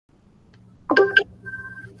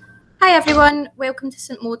Hi everyone, welcome to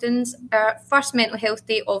St Modens, our first mental health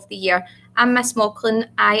day of the year. I'm Miss Mauchline.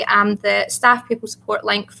 I am the staff pupil support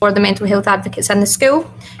link for the mental health advocates in the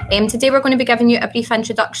school. Today we're going to be giving you a brief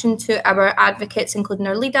introduction to our advocates, including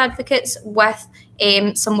our lead advocates, with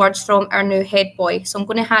some words from our new head boy. So I'm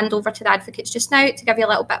going to hand over to the advocates just now to give you a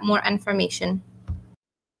little bit more information.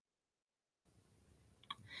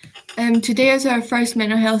 Today is our first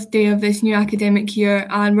mental health day of this new academic year,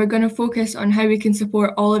 and we're going to focus on how we can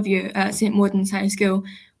support all of you at St Modens High School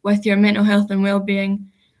with your mental health and well-being.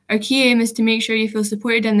 Our key aim is to make sure you feel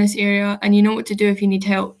supported in this area and you know what to do if you need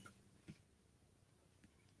help.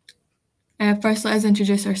 First, let us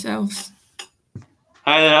introduce ourselves.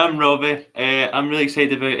 Hi there, I'm Robbie. I'm really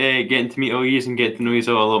excited about getting to meet all you and get to know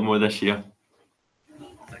you all a lot more this year.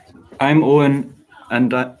 I'm Owen,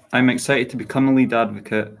 and I'm excited to become a lead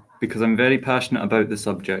advocate because I'm very passionate about the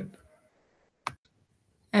subject.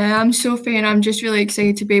 I'm Sophie, and I'm just really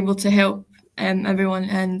excited to be able to help everyone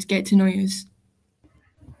and get to know you.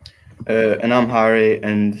 And I'm Harry,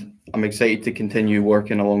 and I'm excited to continue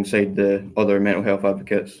working alongside the other mental health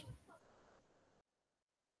advocates.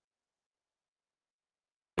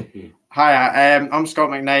 Hi, I'm Scott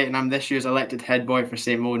McKnight, and I'm this year's elected head boy for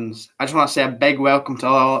St Modens. I just want to say a big welcome to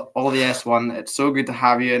all the S1. It's so good to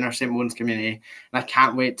have you in our St Modens community, and I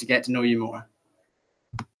can't wait to get to know you more.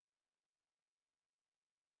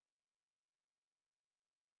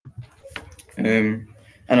 And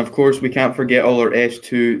of course, we can't forget all our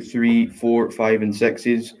S2, 3, 4, 5, and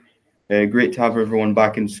 6s. Great to have everyone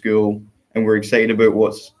back in school, and we're excited about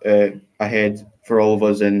what's ahead for all of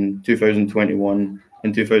us in 2021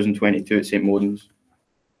 and 2022 at St Modens.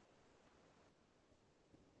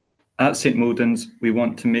 At St Modens, we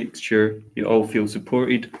want to make sure you all feel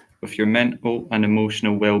supported with your mental and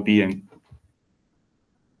emotional well-being.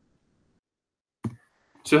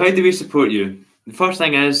 So how do we support you? The first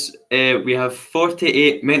thing is we have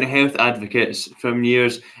 48 mental health advocates from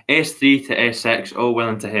years S3 to S6 all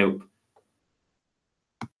willing to help.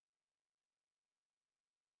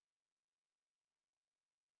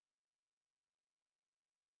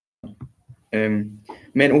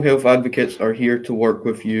 Mental health advocates are here to work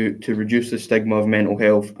with you to reduce the stigma of mental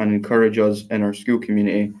health and encourage us in our school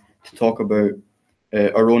community to talk about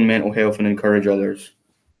our own mental health and encourage others.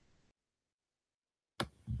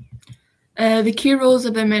 The key roles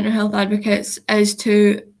of the mental health advocates is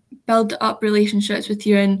to build up relationships with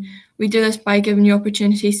you, and we do this by giving you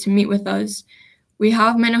opportunities to meet with us. We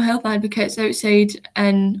have mental health advocates outside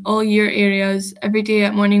in all year areas every day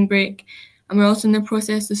at morning break, and we're also in the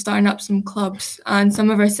process of starting up some clubs, and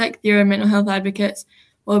some of our 6th year mental health advocates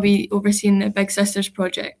will be overseeing the Big Sisters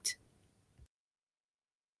project.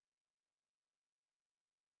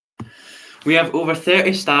 We have over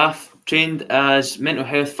 30 staff trained as mental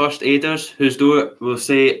health first aiders whose door will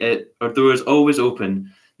say our door is always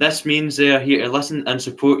open. This means they are here to listen and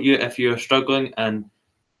support you if you are struggling and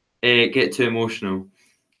get too emotional.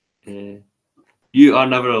 You are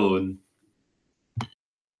never alone.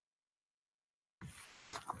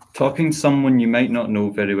 Talking to someone you might not know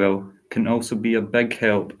very well can also be a big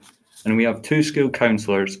help, and we have 2 school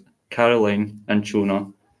counsellors, Caroline and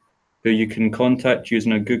Shona, who you can contact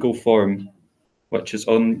using a Google form, which is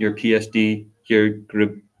on your PSD Year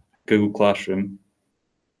Group Google Classroom.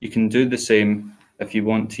 You can do the same if you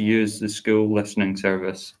want to use the school listening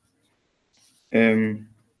service. Please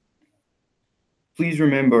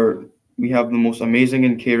remember, we have the most amazing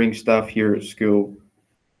and caring staff here at school,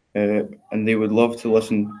 and they would love to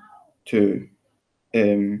listen to.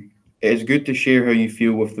 It is good to share how you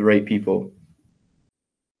feel with the right people.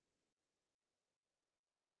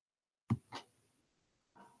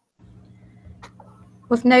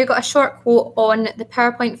 We've now got a short quote on the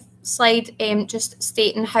PowerPoint slide just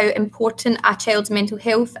stating how important a child's mental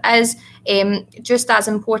health is, just as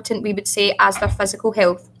important, we would say, as their physical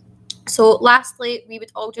health. So lastly, we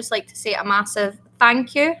would all just like to say a massive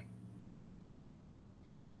thank you,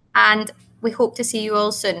 and we hope to see you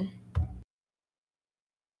all soon.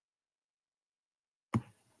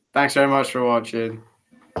 Thanks very much for watching.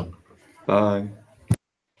 Bye.